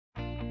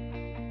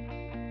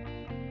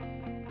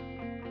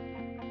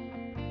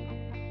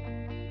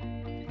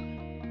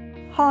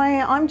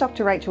Hi, I'm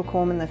Dr. Rachel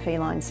Corman, the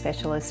Feline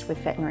Specialist with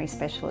Veterinary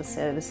Specialist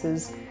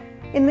Services.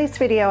 In this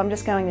video, I'm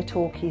just going to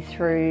talk you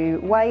through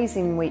ways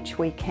in which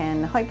we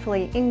can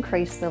hopefully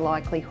increase the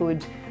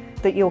likelihood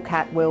that your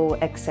cat will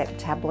accept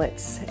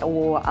tablets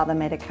or other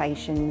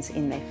medications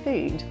in their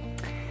food.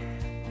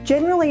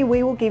 Generally,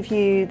 we will give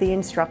you the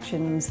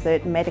instructions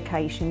that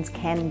medications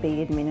can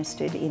be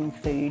administered in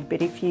food,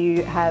 but if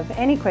you have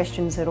any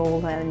questions at all,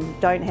 then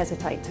don't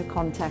hesitate to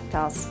contact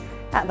us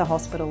at the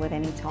hospital at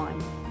any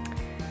time.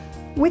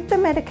 With the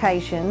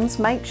medications,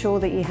 make sure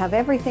that you have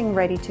everything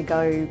ready to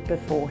go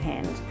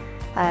beforehand.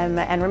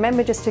 And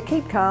remember just to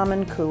keep calm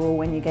and cool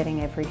when you're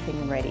getting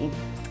everything ready.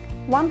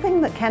 One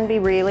thing that can be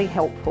really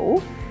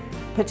helpful,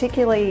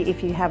 particularly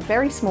if you have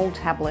very small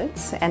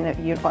tablets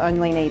and you're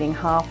only needing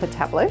half a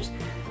tablet,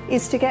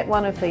 is to get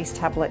one of these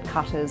tablet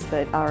cutters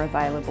that are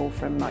available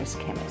from most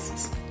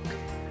chemists.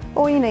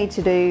 All you need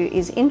to do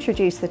is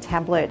introduce the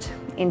tablet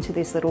into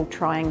this little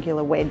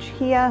triangular wedge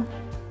here.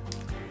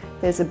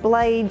 There's a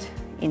blade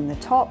in the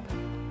top,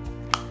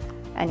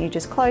 and you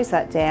just close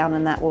that down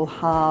and that will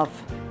halve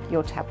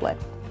your tablet.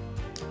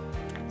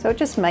 So it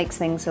just makes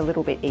things a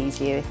little bit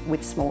easier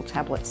with small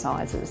tablet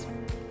sizes.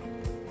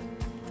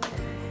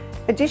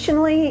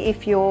 Additionally,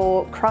 if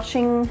you're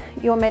crushing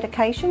your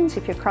medications,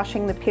 if you're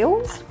crushing the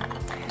pills,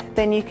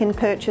 then you can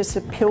purchase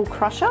a pill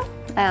crusher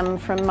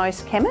from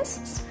most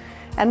chemists.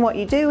 And what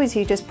you do is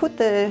you just put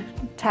the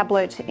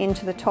tablet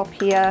into the top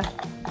here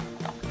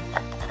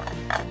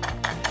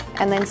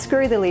and then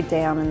screw the lid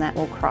down, and that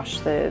will crush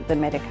the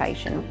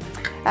medication.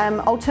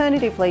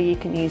 Alternatively, you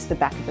can use the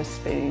back of a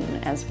spoon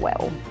as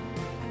well.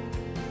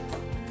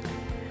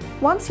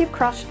 Once you've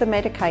crushed the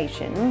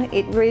medication,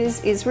 it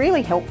is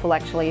really helpful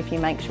actually if you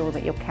make sure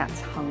that your cat's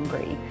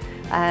hungry.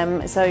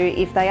 So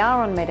if they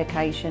are on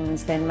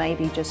medications, then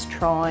maybe just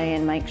try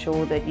and make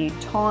sure that you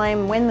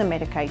time when the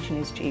medication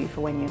is due for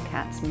when your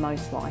cat's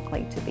most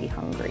likely to be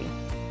hungry.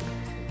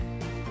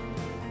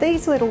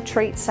 These little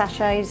treat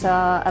sachets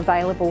are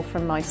available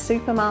from most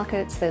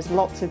supermarkets. There's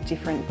lots of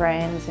different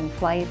brands and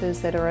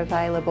flavours that are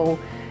available,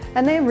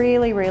 and they're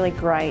really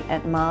great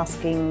at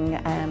masking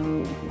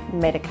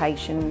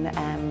medication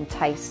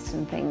tastes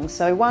and things.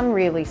 So one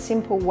really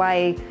simple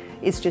way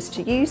is just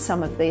to use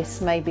some of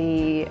this,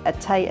 maybe a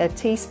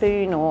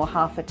teaspoon or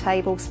half a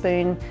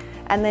tablespoon,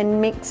 and then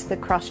mix the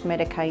crushed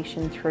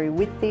medication through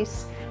with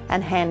this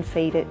and hand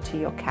feed it to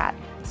your cat.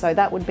 So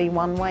that would be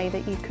one way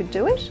that you could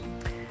do it.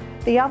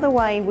 The other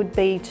way would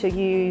be to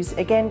use,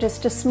 again,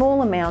 just a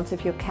small amount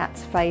of your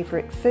cat's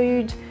favourite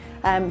food,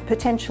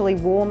 potentially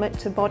warm it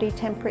to body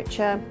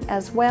temperature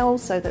as well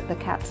so that the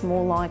cat's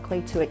more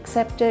likely to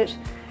accept it,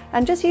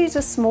 and just use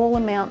a small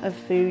amount of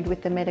food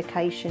with the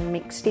medication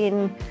mixed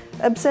in.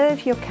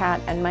 Observe your cat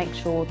and make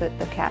sure that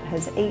the cat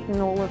has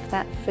eaten all of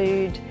that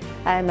food,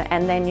 and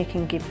then you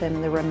can give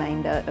them the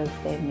remainder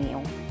of their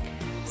meal.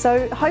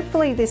 So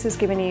hopefully this has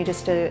given you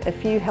just a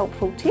few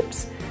helpful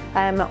tips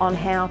on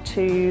how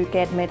to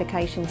get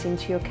medications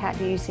into your cat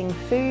using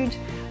food.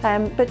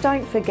 But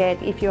don't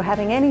forget, if you're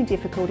having any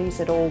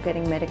difficulties at all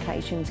getting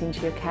medications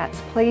into your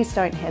cats, please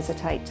don't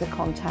hesitate to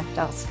contact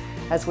us,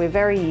 as we're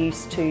very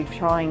used to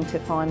trying to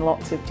find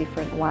lots of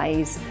different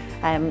ways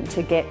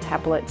to get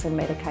tablets and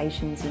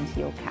medications into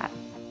your cat.